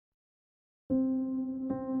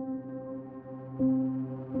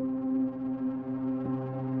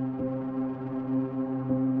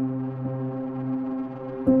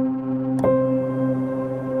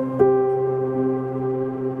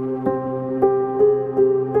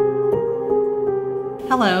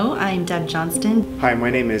Hello, I'm Deb Johnston. Hi, my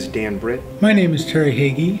name is Dan Britt. My name is Terry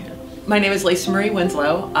Hagee. My name is Lisa Marie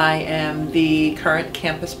Winslow. I am the current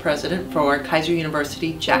campus president for Keiser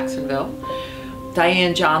University, Jacksonville.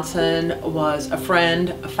 Diane Johnson was a friend,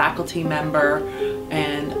 a faculty member,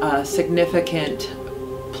 and a significant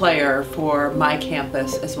player for my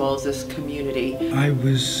campus as well as this community. I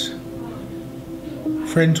was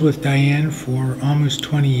friends with Diane for almost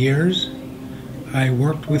 20 years. I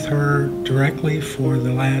worked with her directly for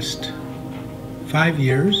the last 5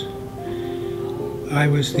 years. I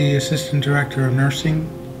was the assistant director of nursing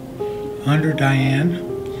under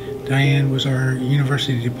Diane. Diane was our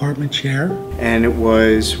university department chair. And it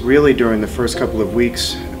was really during the first couple of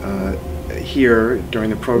weeks here during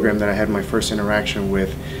the program that I had my first interaction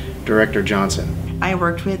with Director Johnson. I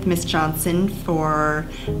worked with Miss Johnson for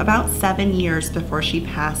about 7 years before she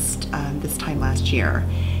passed this time last year.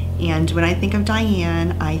 And when I think of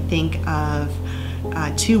Diane, I think of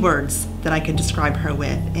 2 words that I could describe her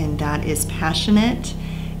with, and that is passionate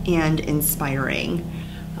and inspiring.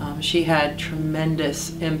 She had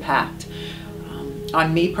tremendous impact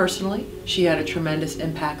on me personally. She had a tremendous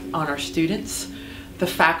impact on our students, the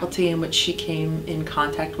faculty in which she came in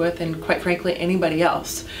contact with, and quite frankly, anybody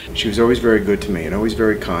else. She was always very good to me and always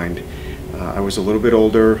very kind. I was a little bit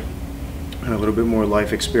older and a little bit more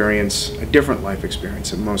life experience, a different life experience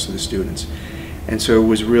than most of the students. And so it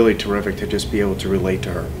was really terrific to just be able to relate to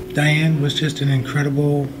her. Diane was just an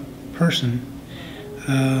incredible person.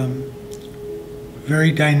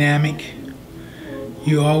 Very dynamic.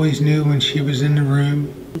 You always knew when she was in the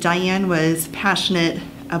room. Diane was passionate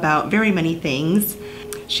about very many things.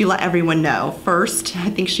 She let everyone know. First, I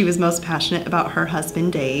think she was most passionate about her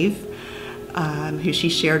husband, Dave, who she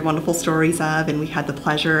shared wonderful stories of, and we had the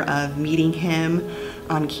pleasure of meeting him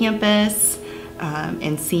on campus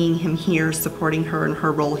and seeing him here, supporting her in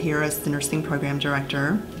her role here as the nursing program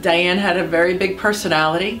director. Diane had a very big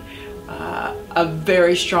personality, a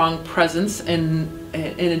very strong presence in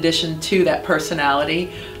addition to that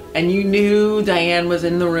personality, and you knew Diane was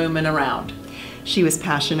in the room and around. She was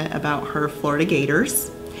passionate about her Florida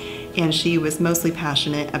Gators, and she was mostly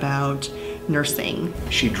passionate about nursing.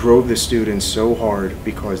 She drove the students so hard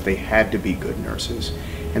because they had to be good nurses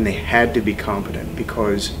and they had to be competent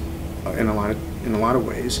because in a lot of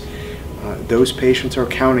ways those patients are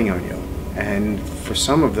counting on you, and for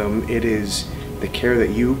some of them it is the care that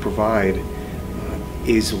you provide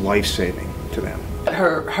is life-saving to them.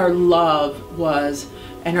 Her love was,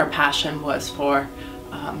 and her passion was for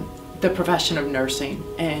the profession of nursing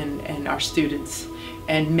and our students,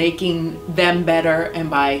 and making them better, and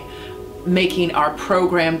by making our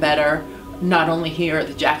program better, not only here at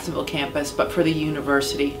the Jacksonville campus, but for the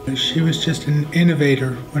university. She was just an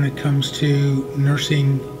innovator when it comes to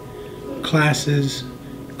nursing classes,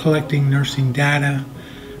 collecting nursing data,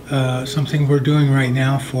 something we're doing right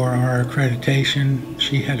now for our accreditation.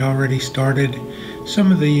 She had already started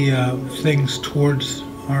some of the things towards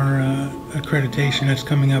our accreditation that's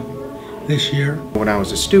coming up this year. When I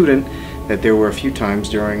was a student, that there were a few times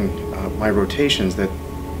during my rotations that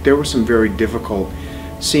there were some very difficult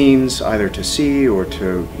scenes either to see or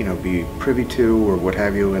to be privy to or what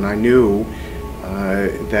have you, and I knew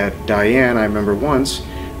that Diane, I remember once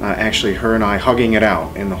actually her and I hugging it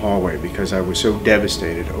out in the hallway because I was so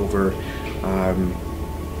devastated over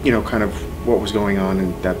kind of what was going on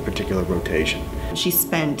in that particular rotation. She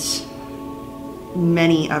spent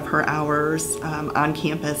many of her hours on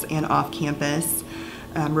campus and off campus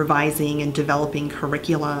revising and developing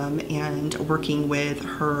curriculum and working with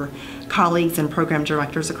her colleagues and program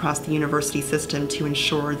directors across the university system to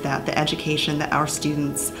ensure that the education that our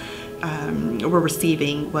students were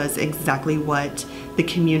receiving was exactly what the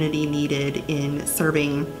community needed in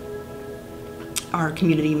serving our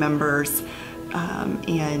community members,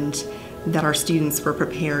 and that our students were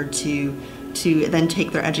prepared to then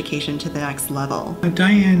take their education to the next level.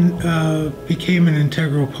 Diane became an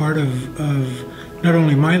integral part of not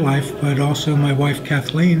only my life, but also my wife,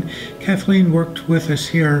 Kathleen. Kathleen worked with us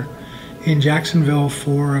here in Jacksonville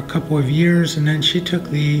for a couple of years, and then she took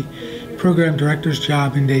the program director's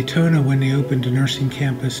job in Daytona when they opened a nursing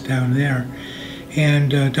campus down there.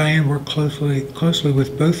 And Diane worked closely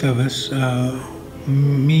with both of us,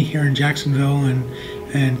 me here in Jacksonville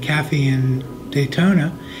and Kathy in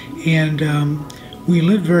Daytona. And we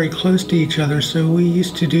lived very close to each other, so we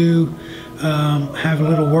used to have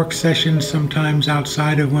little work sessions sometimes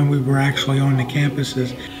outside of when we were actually on the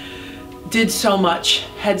campuses. Did so much,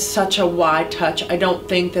 had such a wide touch. I don't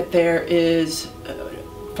think that there is,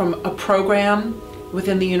 from a program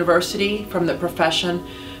within the university, from the profession,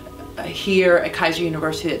 here at Keiser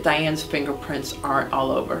University that Diane's fingerprints aren't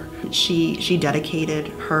all over. She dedicated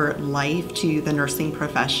her life to the nursing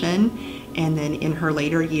profession, and then in her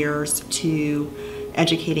later years to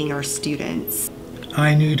educating our students.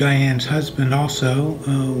 I knew Diane's husband also,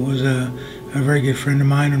 was a very good friend of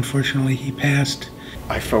mine. Unfortunately, he passed.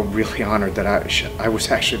 I felt really honored that I was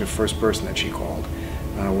actually the first person that she called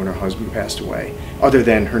when her husband passed away, other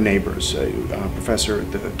than her neighbors,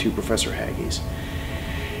 the two Professor Haggies.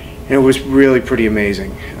 And it was really pretty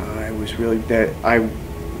amazing. It was really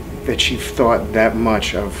that she thought that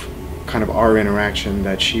much of kind of our interaction,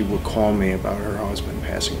 that she would call me about her husband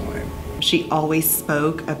passing away. She always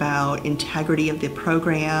spoke about integrity of the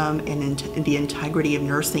program and the integrity of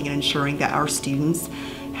nursing, and ensuring that our students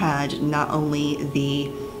had not only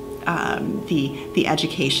the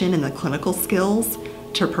education and the clinical skills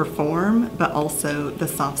to perform, but also the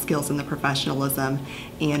soft skills and the professionalism,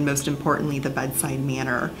 and most importantly, the bedside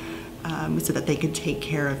manner, so that they could take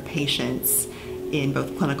care of patients in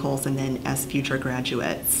both clinicals and then as future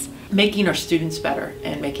graduates. Making our students better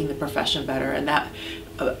and making the profession better, and that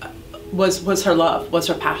was her love, was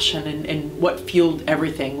her passion, and what fueled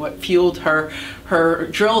everything, what fueled her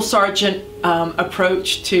drill sergeant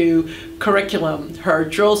approach to curriculum, her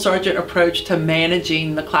drill sergeant approach to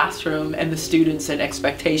managing the classroom and the students and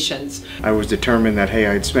expectations. I was determined that, hey,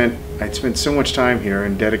 I'd spent so much time here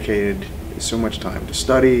and dedicated so much time to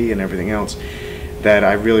study and everything else, that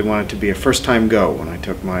I really wanted to be a first-time go when I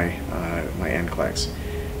took my my NCLEX.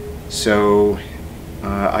 So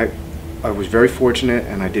I was very fortunate,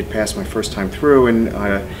 and I did pass my first time through, and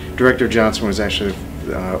Director Johnson was actually,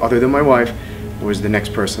 other than my wife, was the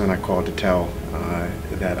next person that I called to tell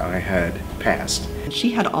that I had passed.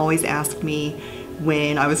 She had always asked me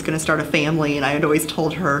when I was going to start a family, and I had always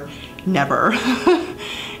told her never.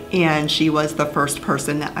 And she was the first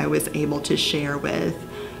person that I was able to share with,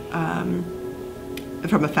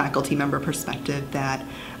 from a faculty member perspective, that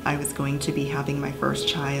I was going to be having my first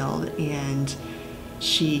child. And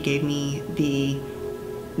she gave me the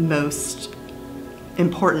most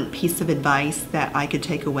important piece of advice that I could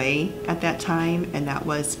take away at that time, and that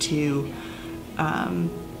was to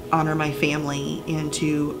honor my family and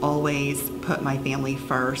to always put my family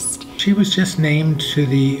first. She was just named to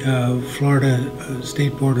the Florida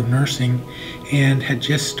State Board of Nursing, and had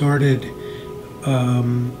just started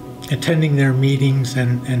attending their meetings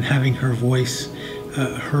and having her voice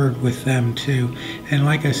heard with them too. And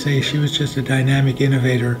like I say, she was just a dynamic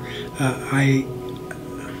innovator. I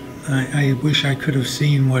wish I could have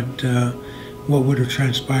seen what would have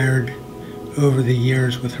transpired over the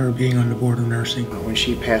years with her being on the Board of Nursing. When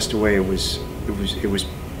she passed away, it was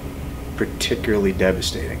particularly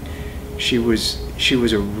devastating. She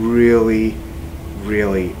was a really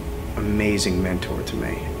amazing mentor to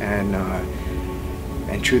me, and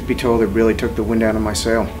truth be told, it really took the wind out of my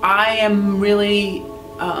sail. I am really,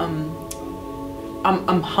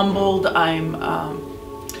 I'm humbled, I'm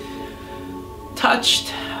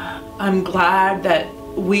touched. I'm glad that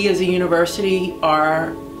we as a university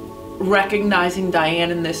are recognizing Diane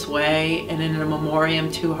in this way, and in a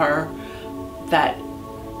memoriam to her that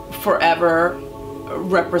forever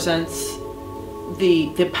represents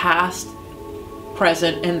the past,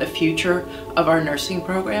 present, and the future of our nursing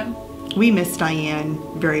program. We miss Diane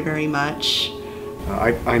very, very much.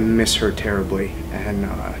 I miss her terribly, and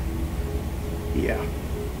yeah.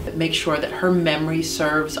 Make sure that her memory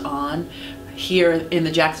serves on here in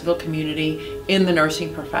the Jacksonville community, in the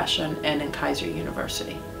nursing profession, and in Keiser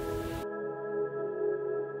University.